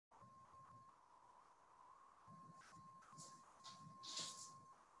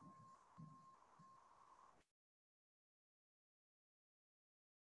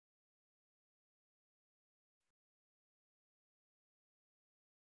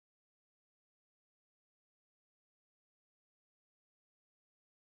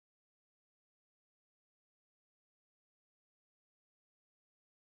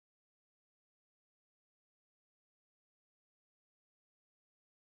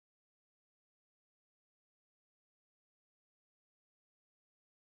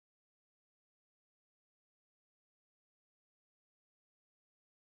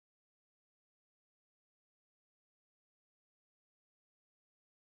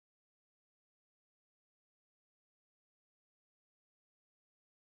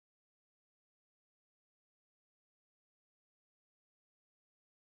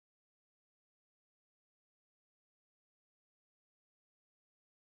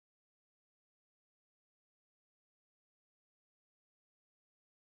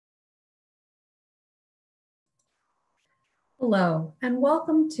Hello, and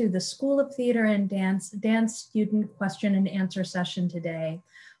welcome to the School of Theater and Dance Student Question and Answer session today.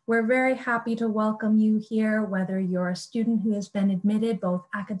 We're very happy to welcome you here, whether you're a student who has been admitted both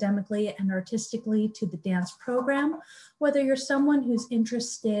academically and artistically to the dance program, whether you're someone who's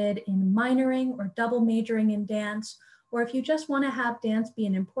interested in minoring or double majoring in dance, or if you just want to have dance be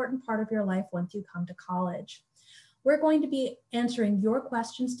an important part of your life once you come to college. We're going to be answering your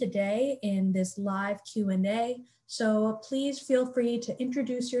questions today in this live Q&A, so please feel free to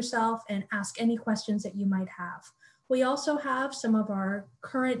introduce yourself and ask any questions that you might have. We also have some of our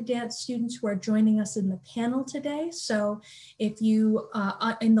current dance students who are joining us in the panel today. So if you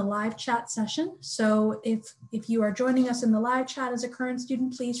are in the live chat session, so if you are joining us in the live chat as a current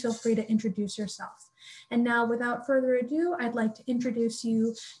student, please feel free to introduce yourself. And now, without further ado, I'd like to introduce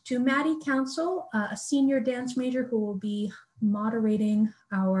you to Maddie Council, a senior dance major who will be moderating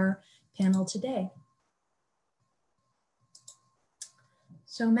our panel today.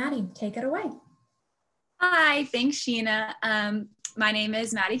 So Maddie, take it away. Hi, thanks Sheena. My name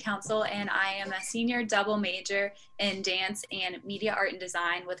is Maddie Council and I am a senior double major in dance and media art and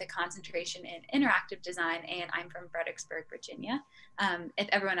design with a concentration in interactive design, and I'm from Fredericksburg, Virginia. If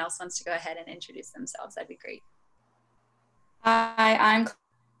everyone else wants to go ahead and introduce themselves, that'd be great. Hi, I'm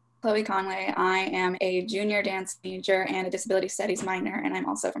Chloe Conway. I am a junior dance major and a disability studies minor, and I'm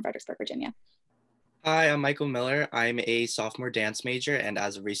also from Fredericksburg, Virginia. Hi, I'm Michael Miller. I'm a sophomore dance major and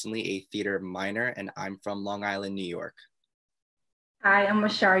as of recently a theater minor, and I'm from Long Island, New York. Hi, I'm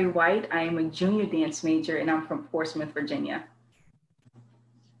Mashari White. I am a junior dance major and I'm from Portsmouth, Virginia.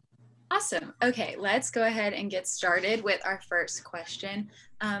 Awesome. Okay, let's go ahead and get started with our first question.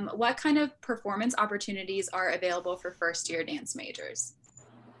 What kind of performance opportunities are available for first-year dance majors?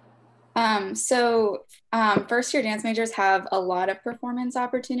 First-year dance majors have a lot of performance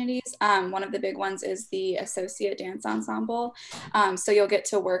opportunities. One of the big ones is the associate dance ensemble. So you'll get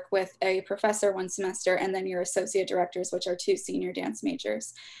to work with a professor one semester and then your associate directors, which are two senior dance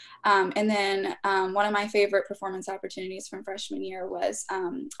majors. And then one of my favorite performance opportunities from freshman year was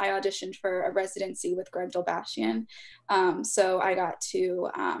I auditioned for a residency with Greg Dolbashian. So I got to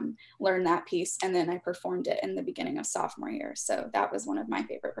learn that piece, and then I performed it in the beginning of sophomore year. So that was one of my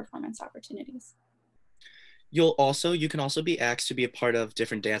favorite performance opportunities. You can also be asked to be a part of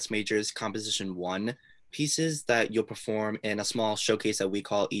different dance majors composition 1 pieces that you'll perform in a small showcase that we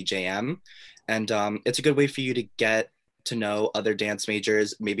call EJM. And it's a good way for you to get to know other dance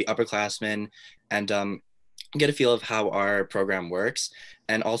majors, maybe upperclassmen, and get a feel of how our program works.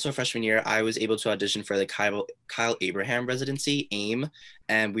 And also freshman year, I was able to audition for the Kyle Abraham residency, AIM,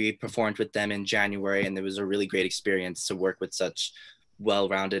 and we performed with them in January, and it was a really great experience to work with such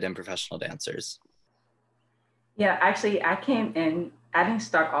well-rounded and professional dancers. Yeah, actually, I didn't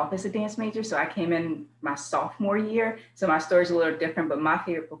start off as a dance major, so I came in my sophomore year. So my story's a little different, but my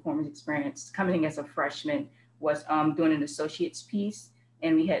favorite performance experience coming in as a freshman was doing an associate's piece.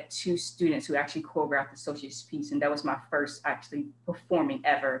 And we had two students who actually choreographed the associate's piece. And that was my first actually performing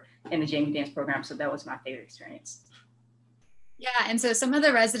ever in the Jamie Dance program. So that was my favorite experience. Yeah, and so some of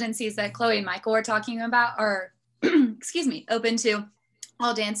the residencies that Chloe and Michael were talking about are, excuse me, open to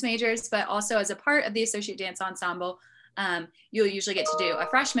all dance majors, but also as a part of the associate dance ensemble, you'll usually get to do a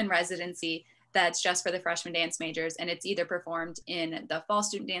freshman residency that's just for the freshman dance majors, and it's either performed in the fall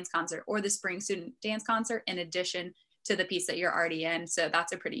student dance concert or the spring student dance concert in addition to the piece that you're already in. So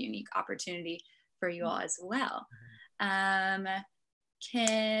that's a pretty unique opportunity for you all as well.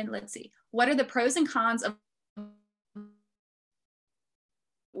 Let's see, what are the pros and cons of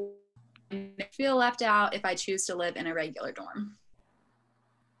feel left out if I choose to live in a regular dorm?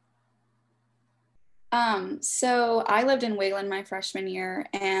 So I lived in Wayland my freshman year,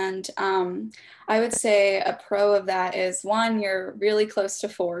 and I would say a pro of that is, one, you're really close to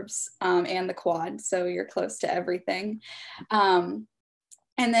Forbes and the Quad, so you're close to everything. And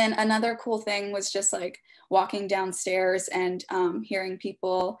then another cool thing was just like walking downstairs and hearing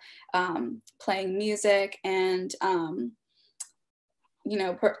people playing music and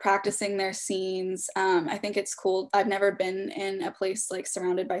practicing their scenes. I think it's cool. I've never been in a place like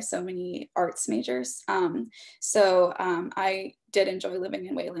surrounded by so many arts majors. So I did enjoy living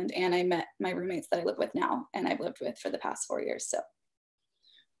in Wayland, and I met my roommates that I live with now and I've lived with for the past 4 years. So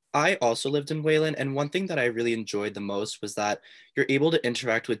I also lived in Wayland, and one thing that I really enjoyed the most was that you're able to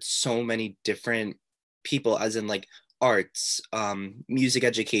interact with so many different people, as in like arts, music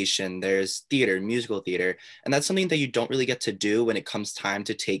education, there's theater, musical theater, and that's something that you don't really get to do when it comes time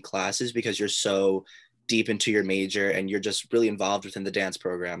to take classes because you're so deep into your major and you're just really involved within the dance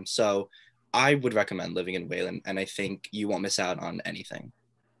program. So I would recommend living in Wayland, and I think you won't miss out on anything.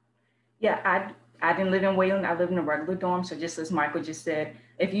 Yeah, I didn't live in Wayland. I live in a regular dorm. So just as Michael just said,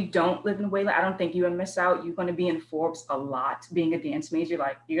 if you don't live in Wayland, I don't think you would miss out. You're going to be in Forbes a lot being a dance major.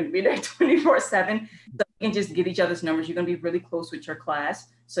 Like you're going to be there 24/7. So you can just get each other's numbers. You're going to be really close with your class.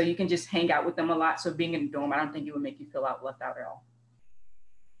 So you can just hang out with them a lot. So being in a dorm, I don't think it would make you feel left out at all.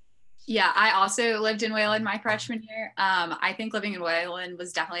 Yeah, I also lived in Wayland my freshman year. I think living in Wayland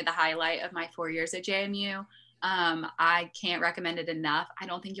was definitely the highlight of my 4 years at JMU. I can't recommend it enough. I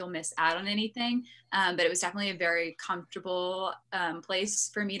don't think you'll miss out on anything, but it was definitely a very comfortable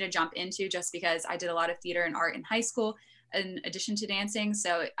place for me to jump into just because I did a lot of theater and art in high school in addition to dancing.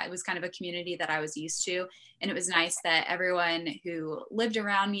 So it was kind of a community that I was used to. And it was nice that everyone who lived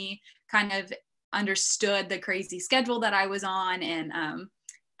around me kind of understood the crazy schedule that I was on. And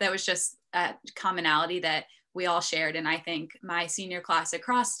that was just a commonality that we all shared. And I think my senior class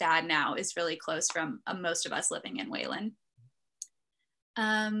across STAD now is really close from most of us living in Wayland.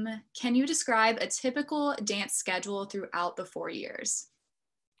 Can you describe a typical dance schedule throughout the 4 years?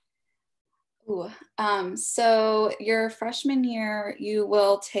 Ooh, so your freshman year, you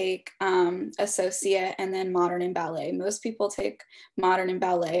will take associate and then modern and ballet. Most people take modern and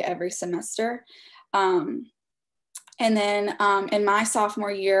ballet every semester. And then in my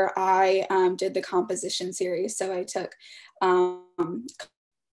sophomore year, I did the composition series. So I took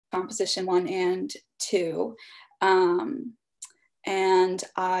composition 1 and 2. And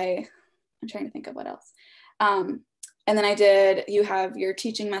I'm trying to think of what else. And then you have your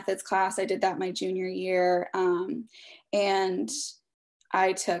teaching methods class. I did that my junior year. And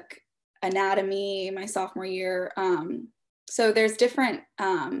I took anatomy my sophomore year. So there's different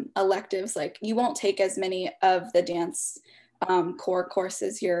electives, like you won't take as many of the dance core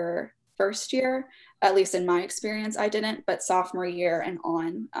courses your first year, at least in my experience, I didn't, but sophomore year and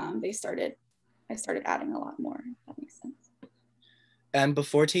on, I started adding a lot more, if that makes sense. And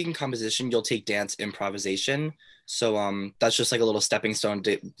before taking composition, you'll take dance improvisation. So that's just like a little stepping stone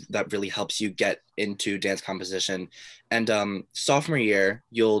that really helps you get into dance composition. And sophomore year,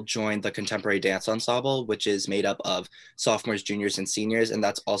 you'll join the contemporary dance ensemble, which is made up of sophomores, juniors, and seniors. And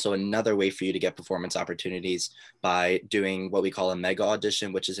that's also another way for you to get performance opportunities by doing what we call a mega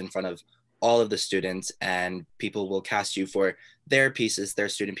audition, which is in front of all of the students, and people will cast you for their pieces, their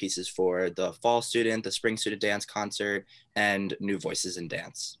student pieces for the fall student, the spring student dance concert, and New Voices in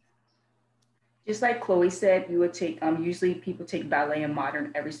Dance. Just like Chloe said, you would take, usually people take ballet and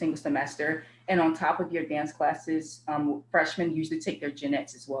modern every single semester. And on top of your dance classes, freshmen usually take their gen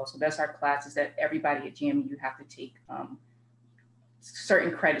eds as well. So that's our classes that everybody at JMU you have to take,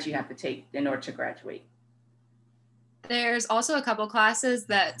 certain credits you have to take in order to graduate. There's also a couple classes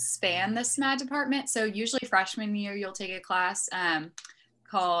that span the SMAD department. So usually freshman year, you'll take a class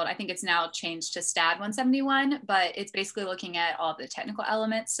called, I think it's now changed to STAD 171, but it's basically looking at all the technical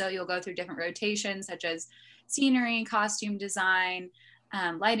elements. So you'll go through different rotations such as scenery, costume design,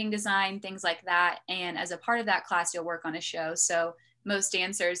 lighting design, things like that. And as a part of that class, you'll work on a show. So most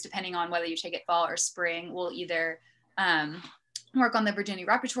dancers, depending on whether you take it fall or spring, will either work on the Virginia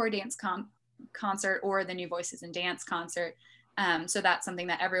Repertory Dance concert or the New Voices in Dance concert. So that's something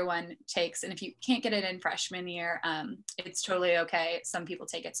that everyone takes. And if you can't get it in freshman year, it's totally okay. Some people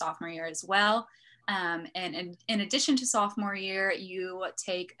take it sophomore year as well. And in addition to sophomore year, you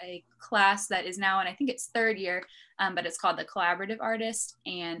take a class that is now, and I think it's third year, but it's called the Collaborative Artist,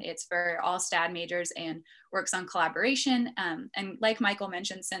 and it's for all STAD majors and works on collaboration. And like Michael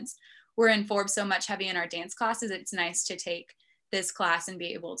mentioned, since we're in Forbes so much heavy in our dance classes, it's nice to take this class and be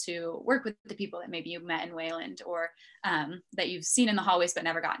able to work with the people that maybe you've met in Wayland or that you've seen in the hallways but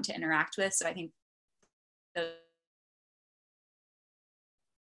never gotten to interact with. So I think those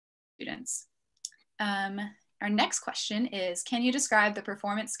students. Our next question is, can you describe the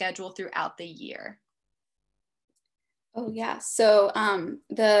performance schedule throughout the year? Oh yeah, so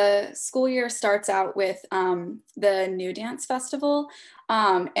the school year starts out with the New Dance Festival,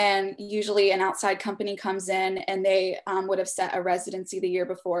 and usually an outside company comes in and they would have set a residency the year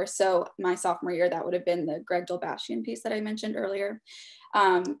before. So my sophomore year, that would have been the Greg Dolbashian piece that I mentioned earlier.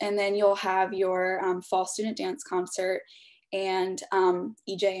 And then you'll have your fall student dance concert and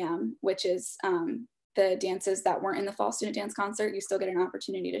EJM, which is the dances that weren't in the fall student dance concert. You still get an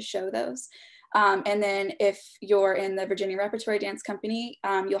opportunity to show those. And then if you're in the Virginia Repertory Dance Company,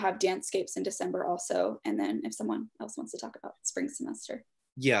 you'll have Dancescapes in December also. And then if someone else wants to talk about spring semester.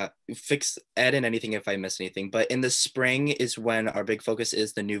 Yeah, add in anything if I miss anything. But in the spring is when our big focus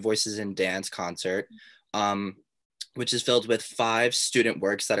is the New Voices in Dance concert, which is filled with 5 student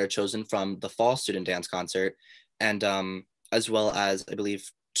works that are chosen from the fall student dance concert, and as well as, I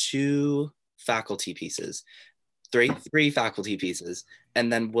believe, 2 faculty pieces, three faculty pieces.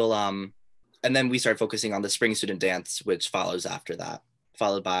 And then we'll and then we start focusing on the spring student dance, which follows after that,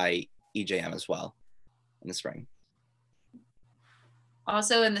 followed by EJM as well in the spring.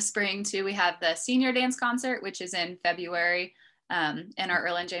 Also in the spring too, we have the senior dance concert, which is in February in our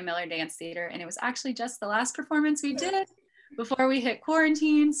Erland J. Miller Dance Theater. And it was actually just the last performance we did before we hit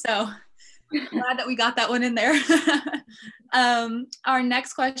quarantine. So glad that we got that one in there. Our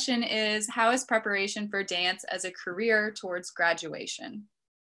next question is, how is preparation for dance as a career towards graduation?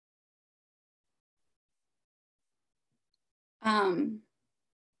 Oh,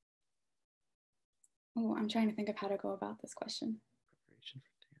 I'm trying to think of how to go about this question.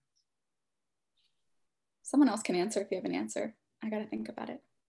 Someone else can answer if you have an answer. I got to think about it.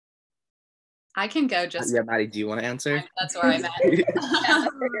 I can go just. Yeah, Maddie, do you want to answer? That's where I'm at.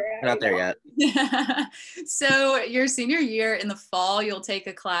 We're not there yet. So your senior year in the fall, you'll take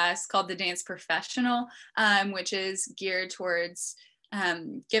a class called the Dance Professional, which is geared towards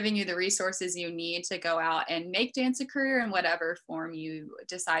giving you the resources you need to go out and make dance a career in whatever form you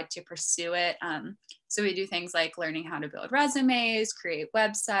decide to pursue it. So we do things like learning how to build resumes, create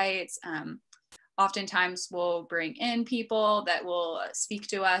websites. Oftentimes we'll bring in people that will speak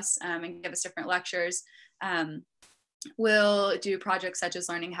to us and give us different lectures. We'll do projects such as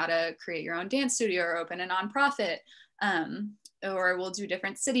learning how to create your own dance studio or open a nonprofit. Or we'll do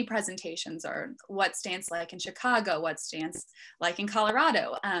different city presentations, or what's dance like in Chicago, what's dance like in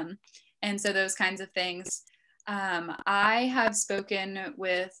Colorado. And so those kinds of things. I have spoken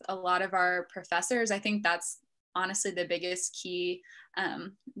with a lot of our professors. I think that's honestly the biggest key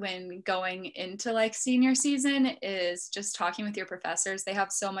when going into like senior season, is just talking with your professors. They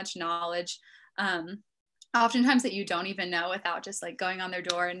have so much knowledge, oftentimes that you don't even know without just like going on their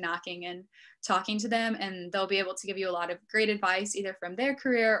door and knocking and talking to them, and they'll be able to give you a lot of great advice either from their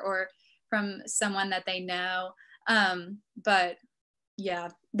career or from someone that they know. But yeah,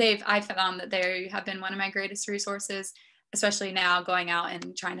 I've found that they have been one of my greatest resources, especially now going out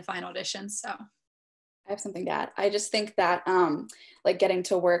and trying to find auditions. So I have something to add. I just think that like getting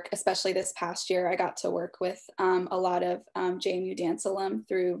to work, especially this past year, I got to work with a lot of JMU dance alum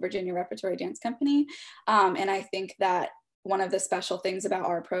through Virginia Repertory Dance Company. And I think that one of the special things about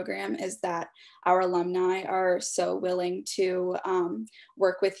our program is that our alumni are so willing to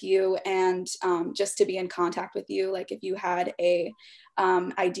work with you and just to be in contact with you. Like if you had a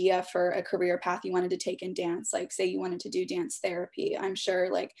idea for a career path you wanted to take in dance, like say you wanted to do dance therapy, I'm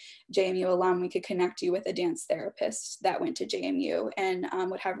sure like JMU alum, we could connect you with a dance therapist that went to JMU and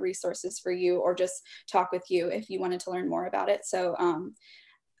would have resources for you, or just talk with you if you wanted to learn more about it. So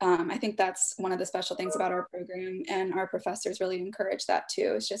I think that's one of the special things about our program, and our professors really encourage that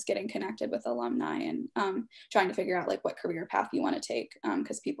too, is just getting connected with alumni and trying to figure out like what career path you want to take,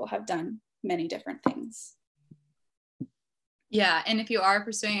 because people have done many different things. Yeah, and if you are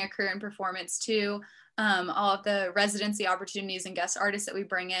pursuing a career in performance too, all of the residency opportunities and guest artists that we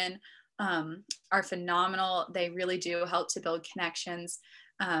bring in are phenomenal. They really do help to build connections.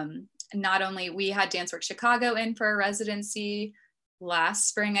 Not only we had Dance Work Chicago in for a residency last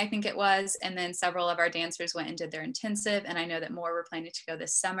spring, I think it was, and then several of our dancers went and did their intensive, and I know that more were planning to go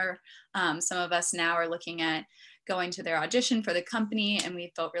this summer. Some of us now are looking at going to their audition for the company, and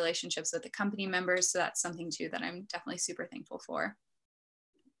we've built relationships with the company members, so that's something too that I'm definitely super thankful for.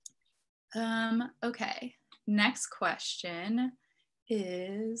 Okay, next question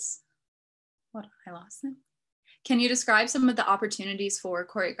is, what, I lost them. Can you describe some of the opportunities for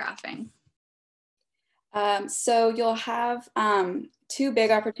choreographing? So you'll have two big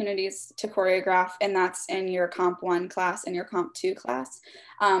opportunities to choreograph, and that's in your Comp 1 class and your Comp 2 class.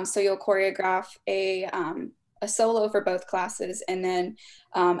 So you'll choreograph a solo for both classes, and then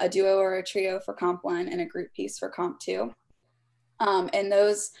a duo or a trio for Comp 1 and a group piece for Comp 2. And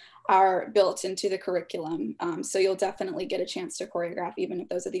those are built into the curriculum. So you'll definitely get a chance to choreograph, even if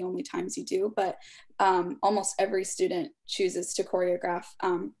those are the only times you do. But almost every student chooses to choreograph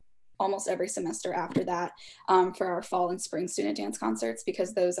almost every semester after that for our fall and spring student dance concerts,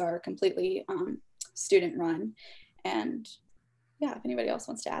 because those are completely student run. And yeah, if anybody else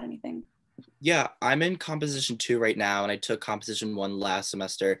wants to add anything. Yeah, I'm in Composition 2 right now, and I took Composition 1 last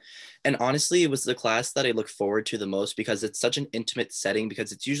semester. And honestly, it was the class that I look forward to the most, because it's such an intimate setting,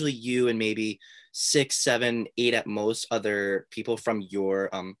 because it's usually you and maybe 6, 7, 8 at most other people from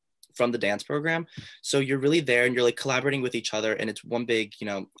your from the dance program. So you're really there and you're like collaborating with each other, and it's one big,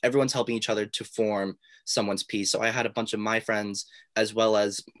 everyone's helping each other to form someone's piece. So I had a bunch of my friends as well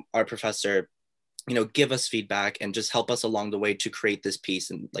as our professor, give us feedback and just help us along the way to create this piece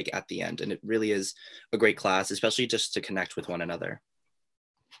and like at the end. And it really is a great class, especially just to connect with one another.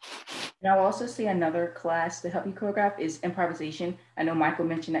 And I'll also say another class to help you choreograph is improvisation. I know Michael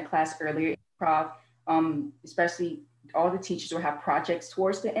mentioned that class earlier. improv, especially all the teachers will have projects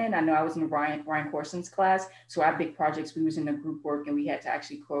towards the end. I know I was in Ryan Corson's class, so our big projects, we was in the group work and we had to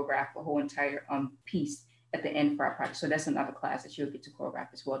actually choreograph a whole entire piece at the end for our project. So that's another class that you'll get to choreograph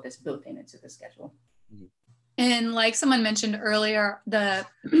as well, that's built into the schedule. And like someone mentioned earlier, the,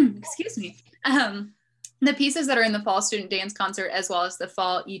 excuse me, the pieces that are in the fall student dance concert as well as the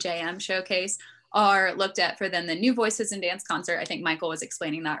fall EJM showcase are looked at for then the New Voices in Dance concert. I think Michael was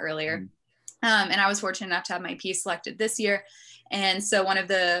explaining that earlier. And I was fortunate enough to have my piece selected this year. And so one of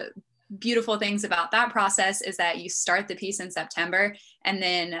the beautiful things about that process is that you start the piece in September, and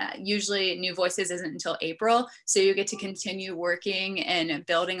then usually New Voices isn't until April. So you get to continue working and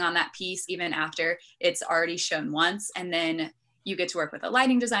building on that piece even after it's already shown once. And then you get to work with a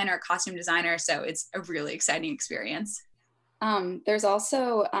lighting designer, a costume designer. So it's a really exciting experience. There's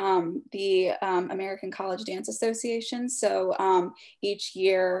also the American College Dance Association. So each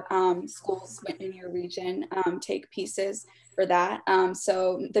year, schools in your region take pieces for that.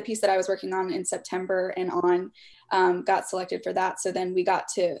 So the piece that I was working on in September and on got selected for that. So then we got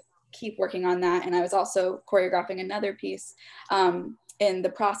to keep working on that. And I was also choreographing another piece in the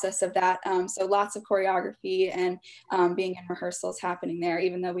process of that. So lots of choreography and being in rehearsals happening there,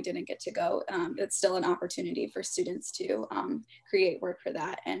 even though we didn't get to go. It's still an opportunity for students to create work for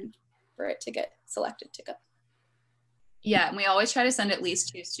that and for it to get selected to go. Yeah, and we always try to send at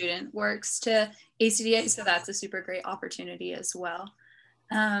least 2 student works to ACDA, so that's a super great opportunity as well.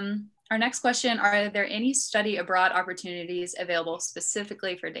 Our next question, are there any study abroad opportunities available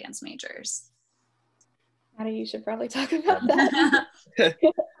specifically for dance majors? Maddie, you should probably talk about that.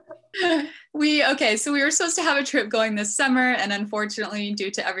 So we were supposed to have a trip going this summer, and unfortunately,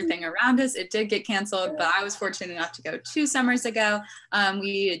 due to everything around us, it did get canceled, but I was fortunate enough to go 2 summers ago.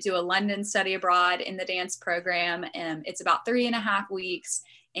 We do a London study abroad in the dance program, and it's about 3.5 weeks.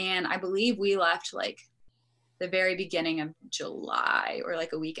 And I believe we left like the very beginning of July, or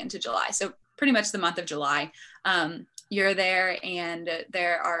like a week into July. So pretty much the month of July. You're there, and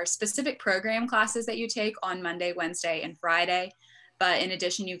there are specific program classes that you take on Monday, Wednesday, and Friday. But in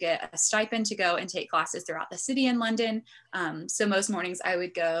addition, you get a stipend to go and take classes throughout the city in London. So most mornings I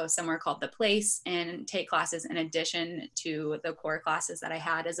would go somewhere called The Place and take classes in addition to the core classes that I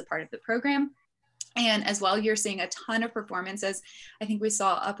had as a part of the program. And as well, you're seeing a ton of performances. I think we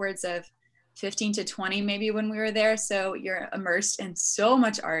saw upwards of 15 to 20 maybe when we were there. So you're immersed in so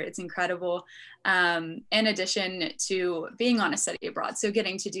much art. It's incredible. In addition to being on a study abroad. So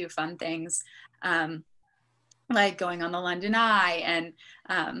getting to do fun things like going on the London Eye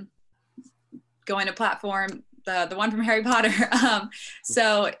and going to platform, the one from Harry Potter.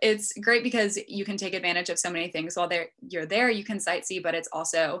 So it's great because you can take advantage of so many things while you're there. You can sightsee, but it's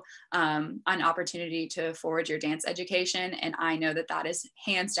also an opportunity to forward your dance education. And I know that that is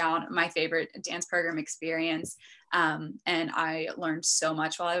hands down my favorite dance program experience. And I learned so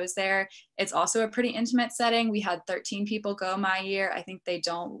much while I was there. It's also a pretty intimate setting. We had 13 people go my year. I think they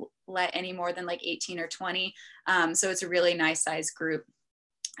don't let any more than like 18 or 20. So it's a really nice sized group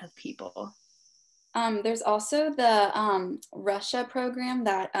of people. There's also the Russia program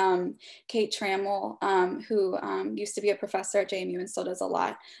that Kate Trammell, who used to be a professor at JMU and still does a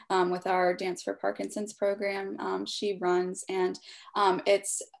lot with our Dance for Parkinson's program, she runs. And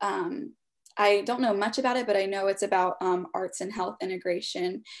it's, I don't know much about it, but I know it's about arts and health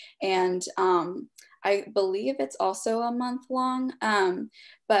integration. And I believe it's also a month long,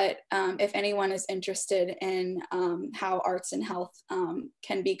 but if anyone is interested in how arts and health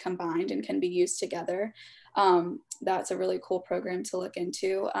can be combined and can be used together, that's a really cool program to look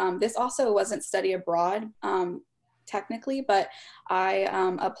into. This also wasn't study abroad technically, but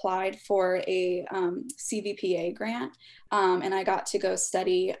I applied for a CVPA grant and I got to go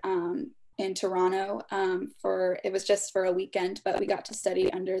study in Toronto it was just for a weekend, but we got to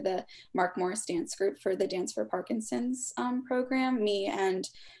study under the Mark Morris Dance Group for the Dance for Parkinson's program, me and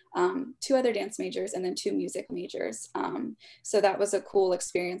 2 other dance majors and then 2 music majors. So that was a cool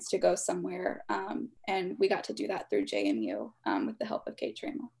experience to go somewhere. And we got to do that through JMU with the help of Kate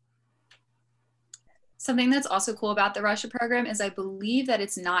Trammell. Something that's also cool about the Russia program is I believe that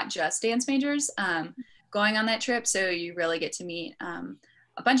it's not just dance majors going on that trip. So you really get to meet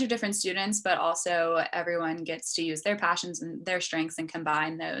a bunch of different students, but also everyone gets to use their passions and their strengths and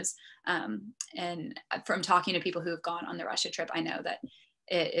combine those. And from talking to people who have gone on the Russia trip, I know that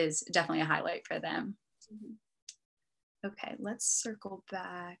it is definitely a highlight for them. Okay, let's circle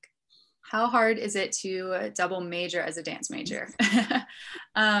back. How hard is it to double major as a dance major?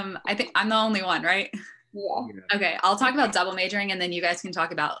 I think I'm the only one, right? Yeah. Okay, I'll talk about double majoring and then you guys can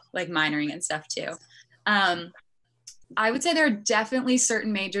talk about like minoring and stuff too. I would say there are definitely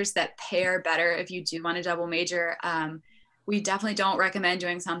certain majors that pair better if you do want to double major. We definitely don't recommend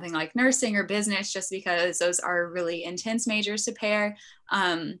doing something like nursing or business just because those are really intense majors to pair.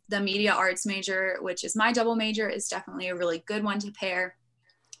 The media arts major, which is my double major, is definitely a really good one to pair.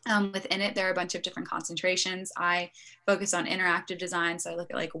 Within it, there are a bunch of different concentrations. I focus on interactive design, so I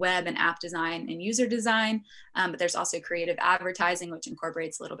look at like web and app design and user design, but there's also creative advertising, which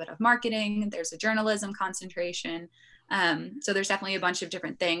incorporates a little bit of marketing. There's a journalism concentration. So there's definitely a bunch of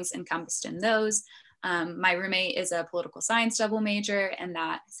different things encompassed in those. My roommate is a political science double major, and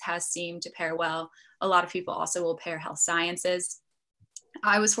that has seemed to pair well. A lot of people also will pair health sciences.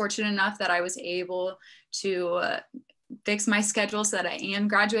 I was fortunate enough that I was able to fix my schedule so that I am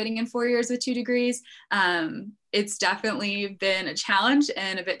graduating in 4 years with 2 degrees. It's definitely been a challenge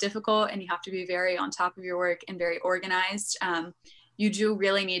and a bit difficult, and you have to be very on top of your work and very organized. You do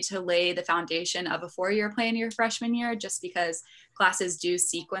really need to lay the foundation of a 4-year plan your freshman year, just because classes do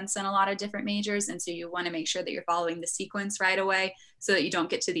sequence in a lot of different majors. And so you want to make sure that you're following the sequence right away so that you don't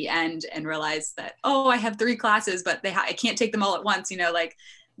get to the end and realize that, oh, I have 3 classes, but I can't take them all at once, like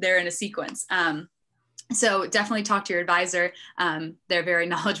they're in a sequence. So definitely talk to your advisor. They're very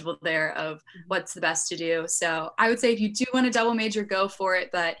knowledgeable there of what's the best to do. So I would say if you do want to double major, go for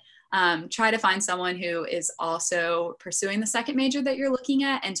it, but try to find someone who is also pursuing the second major that you're looking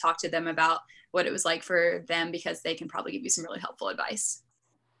at and talk to them about what it was like for them, because they can probably give you some really helpful advice.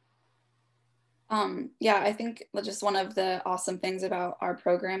 Yeah, I think just one of the awesome things about our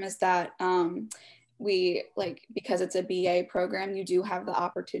program is that we because it's a BA program, you do have the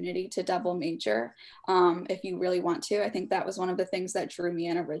opportunity to double major if you really want to. I think that was one of the things that drew me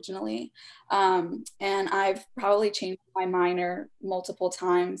in originally. And I've probably changed my minor multiple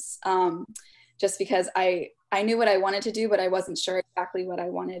times just because I knew what I wanted to do, but I wasn't sure exactly what I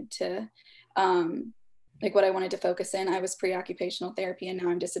wanted to, what I wanted to focus in. I was pre-occupational therapy and now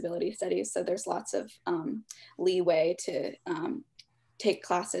I'm disability studies. So there's lots of leeway to take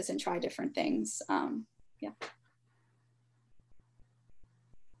classes and try different things. Yeah.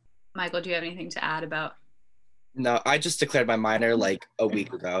 Michael, do you have anything to add about? No, I just declared my minor like a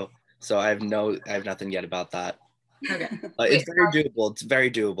week ago, so I have nothing yet about that. Okay. It's very doable. It's very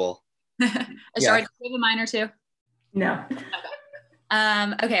doable. Ashar, do you have a minor too? No.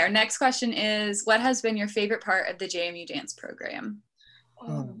 Okay, our next question is, what has been your favorite part of the JMU dance program?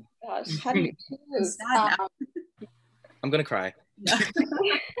 Oh gosh, how do you choose? I'm gonna cry.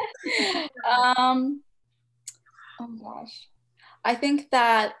 Oh gosh, I think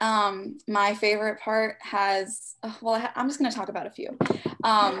that my favorite part has, I'm just going to talk about a few.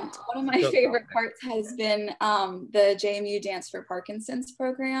 One of my favorite parts has been the JMU Dance for Parkinson's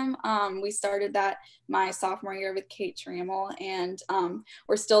program. We started that my sophomore year with Kate Trammell, and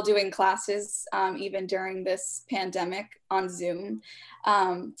we're still doing classes even during this pandemic on Zoom.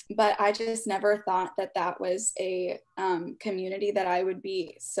 But I just never thought that that was a community that I would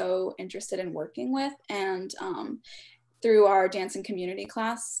be so interested in working with. And through our dance and community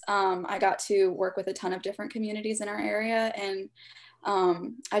class, I got to work with a ton of different communities in our area. And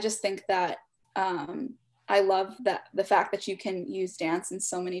I just think that I love that the fact that you can use dance in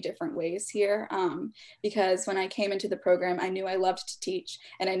so many different ways here. Because when I came into the program, I knew I loved to teach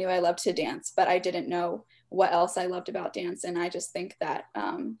and I knew I loved to dance, but I didn't know what else I loved about dance. And I just think that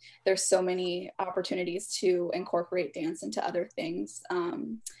there's so many opportunities to incorporate dance into other things.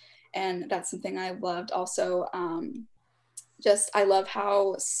 And that's something I loved. Also, I love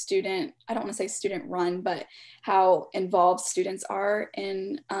how I don't want to say student run, but how involved students are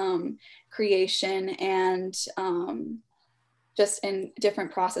in creation and just in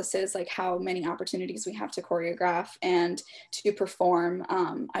different processes, like how many opportunities we have to choreograph and to perform.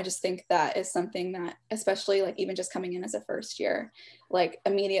 I just think that is something that, especially like even just coming in as a first year, like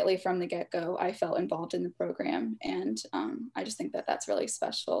immediately from the get-go, I felt involved in the program. And I just think that that's really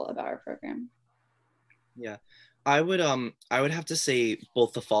special about our program. Yeah. I would have to say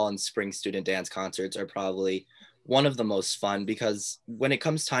both the fall and spring student dance concerts are probably one of the most fun, because when it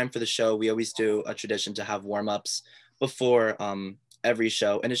comes time for the show, we always do a tradition to have warm-ups before every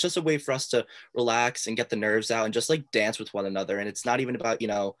show. And it's just a way for us to relax and get the nerves out and just like dance with one another. And it's not even about,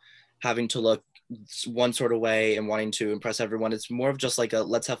 having to look one sort of way and wanting to impress everyone. It's more of just like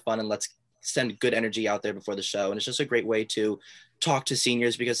let's have fun and let's send good energy out there before the show. And it's just a great way to talk to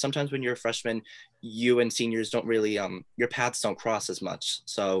seniors, because sometimes when you're a freshman, you and seniors don't really, your paths don't cross as much.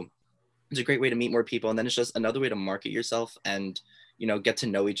 So it's a great way to meet more people. And then it's just another way to market yourself and, get to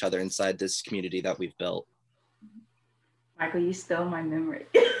know each other inside this community that we've built. Michael, you stole my memory.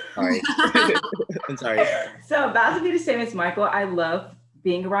 Sorry. I'm sorry. So about to be the same as Michael. I love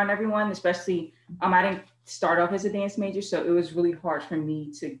being around everyone, especially I didn't start off as a dance major, so it was really hard for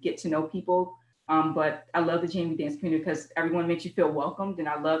me to get to know people. But I love the JMU dance community because everyone makes you feel welcomed. And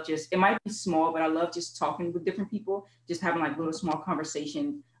I love just, it might be small, but I love just talking with different people, just having like little small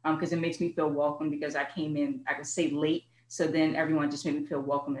conversations because it makes me feel welcome because I came in, I could say late. So then everyone just made me feel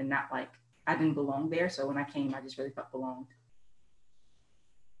welcome and not like I didn't belong there. So when I came, I just really felt belonged.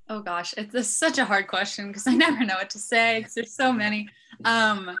 Oh gosh, it's such a hard question because I never know what to say because there's so many.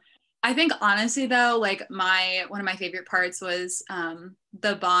 I think honestly though, like one of my favorite parts was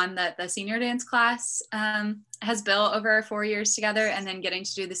the bond that the senior dance class has built over our 4 years together, and then getting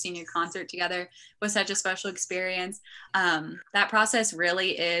to do the senior concert together was such a special experience. That process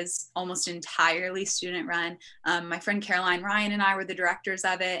really is almost entirely student run. My friend Caroline Ryan and I were the directors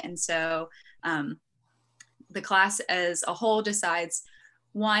of it, and so the class as a whole decides,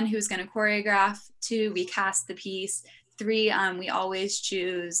 1, who's going to choreograph, 2, we cast the piece, 3, we always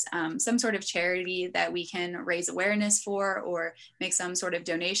choose some sort of charity that we can raise awareness for or make some sort of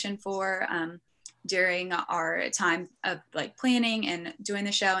donation for during our time of like planning and doing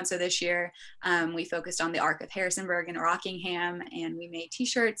the show. And so this year we focused on the Arc of Harrisonburg and Rockingham, and we made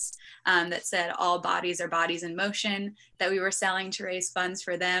t-shirts that said "All bodies are bodies in motion" that we were selling to raise funds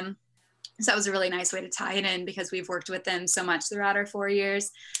for them. So that was a really nice way to tie it in because we've worked with them so much throughout our 4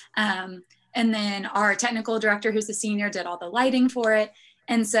 years. And then our technical director, who's a senior, did all the lighting for it.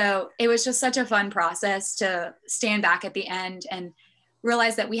 And so it was just such a fun process to stand back at the end and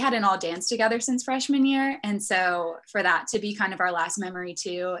realize that we hadn't all danced together since freshman year. And so for that to be kind of our last memory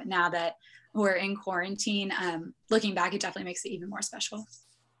too, now that we're in quarantine, looking back, it definitely makes it even more special.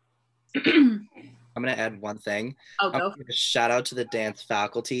 I'm going to add one thing. Oh, go. Shout out to the dance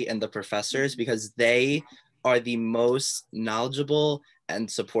faculty and the professors because they are the most knowledgeable and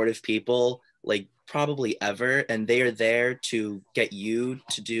supportive people like probably ever, and they are there to get you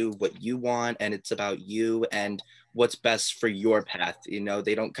to do what you want, and it's about you and what's best for your path. You know,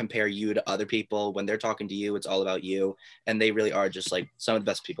 they don't compare you to other people. When they're talking to you, it's all about you, and they really are just like some of the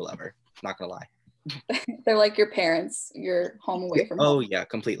best people ever, not gonna lie. They're like your parents. You're home away from home. Oh yeah,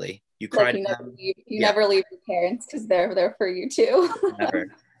 completely. You cry like to them. You never leave your parents because they're there for you too.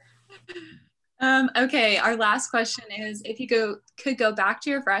 Never. Okay, our last question is, if you could go back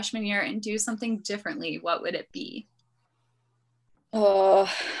to your freshman year and do something differently, what would it be?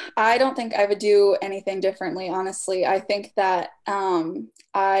 I don't think I would do anything differently, honestly. I think that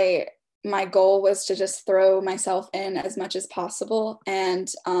my goal was to just throw myself in as much as possible.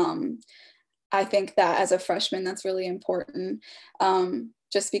 And I think that as a freshman, that's really important,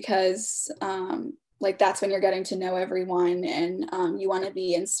 just because like that's when you're getting to know everyone, and you want to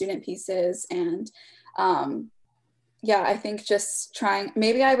be in student pieces. And yeah, I think just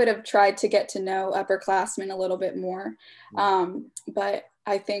maybe I would have tried to get to know upperclassmen a little bit more. But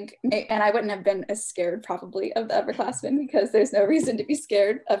I think, and I wouldn't have been as scared probably of the upperclassmen because there's no reason to be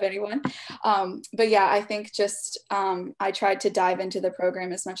scared of anyone. But yeah, I think just I tried to dive into the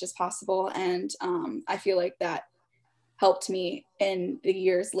program as much as possible. And I feel like that helped me in the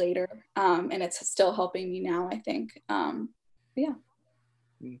years later. And it's still helping me now, I think. Yeah.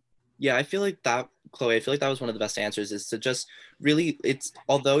 Yeah, I feel like that, Chloe, I feel like that was one of the best answers, is to just really,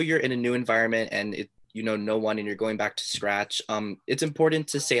 although you're in a new environment and you know no one and you're going back to scratch, it's important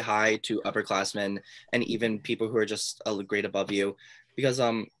to say hi to upperclassmen and even people who are just a grade above you, because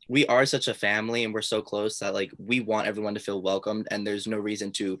we are such a family and we're so close that like we want everyone to feel welcomed, and there's no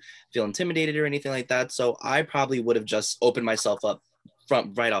reason to feel intimidated or anything like that. So I probably would have just opened myself up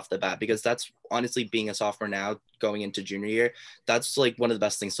right off the bat, because that's honestly, being a sophomore now going into junior year, that's like one of the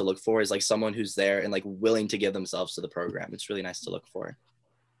best things to look for, is like someone who's there and like willing to give themselves to the program. It's really nice to look for.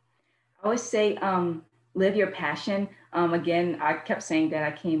 I always say, live your passion. Again, I kept saying that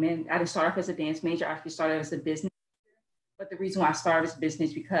I didn't start off as a dance major. I actually started as a business. But the reason why I started as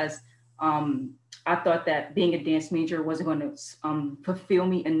business because I thought that being a dance major wasn't going to fulfill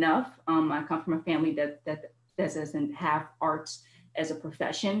me enough. I come from a family that doesn't have arts as a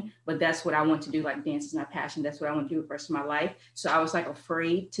profession, but that's what I want to do. Like, dance is my passion. That's what I want to do the rest of my life. So I was like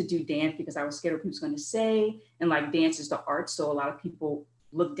afraid to do dance because I was scared of what people was going to say. And like, dance is the art. So a lot of people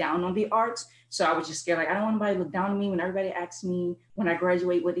look down on the arts. So I was just scared. Like, I don't want anybody to look down on me when everybody asks me when I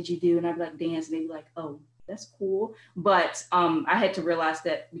graduate, what did you do? And I'd be like, dance. And they'd be like, oh, that's cool. But I had to realize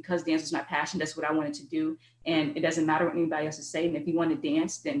that because dance is my passion, that's what I wanted to do. And it doesn't matter what anybody else is saying. If you want to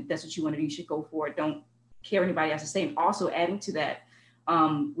dance, then that's what you want to do. You should go for it. Don't care what anybody else is saying. Also, adding to that,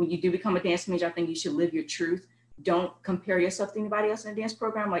 when you do become a dance major, I think you should live your truth. Don't compare yourself to anybody else in a dance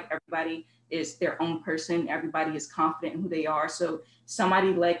program. Like, everybody is their own person. Everybody is confident in who they are. So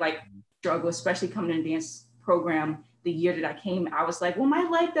somebody like struggle, especially coming in a dance program the year that I came, I was like, well, my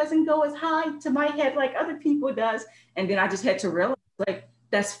leg doesn't go as high to my head like other people does. And then I just had to realize, like,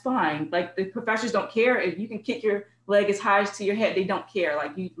 that's fine. Like, the professors don't care if you can kick your leg as high as to your head. They don't care.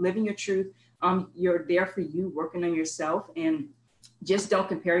 Like, you living your truth. You're there for you, working on yourself, and just don't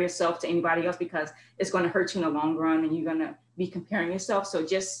compare yourself to anybody else, because it's going to hurt you in the long run and you're going to be comparing yourself. So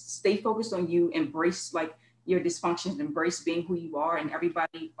just stay focused on you, embrace like your dysfunctions, embrace being who you are, and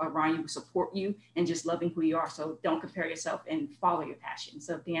everybody around you will support you, and just loving who you are. So don't compare yourself and follow your passion.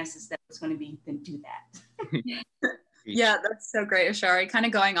 So if the answer is that it's going to be, then do that. Yeah, that's so great, Ashari. Kind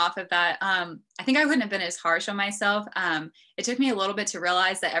of going off of that, I think I wouldn't have been as harsh on myself. It took me a little bit to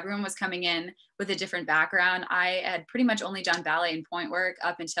realize that everyone was coming in with a different background. I had pretty much only done ballet and point work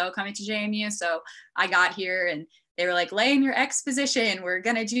up until coming to JMU. So I got here and they were like, lay in your X position, we're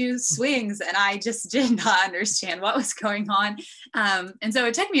gonna do swings. And I just did not understand what was going on. And so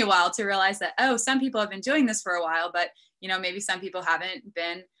it took me a while to realize that, oh, some people have been doing this for a while, but you know, maybe some people haven't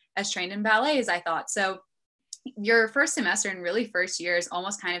been as trained in ballet as I thought. So your first semester and really first year is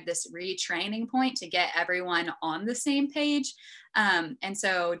almost kind of this retraining point to get everyone on the same page. And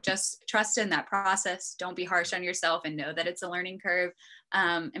so just trust in that process. Don't be harsh on yourself and know that it's a learning curve.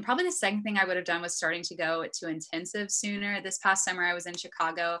 And probably the second thing I would have done was starting to go to intensive sooner. This past summer, I was in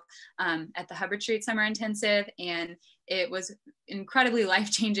Chicago at the Hubbard Street Summer Intensive, and it was incredibly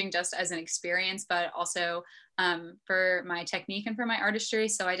life-changing just as an experience, but also for my technique and for my artistry.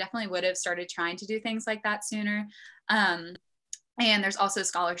 So I definitely would have started trying to do things like that sooner. And there's also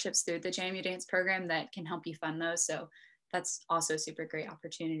scholarships through the JMU Dance program that can help you fund those. So that's also a super great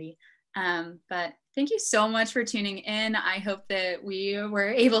opportunity. But thank you so much for tuning in. I hope that we were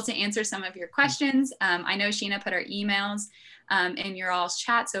able to answer some of your questions. I know Sheena put our emails in your all's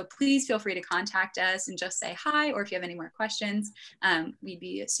chat, so please feel free to contact us and just say hi, or if you have any more questions, we'd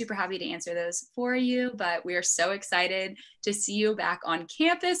be super happy to answer those for you. But we are so excited to see you back on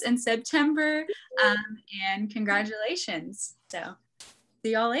campus in September, and congratulations. So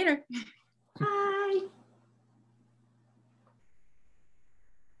see y'all later. Bye.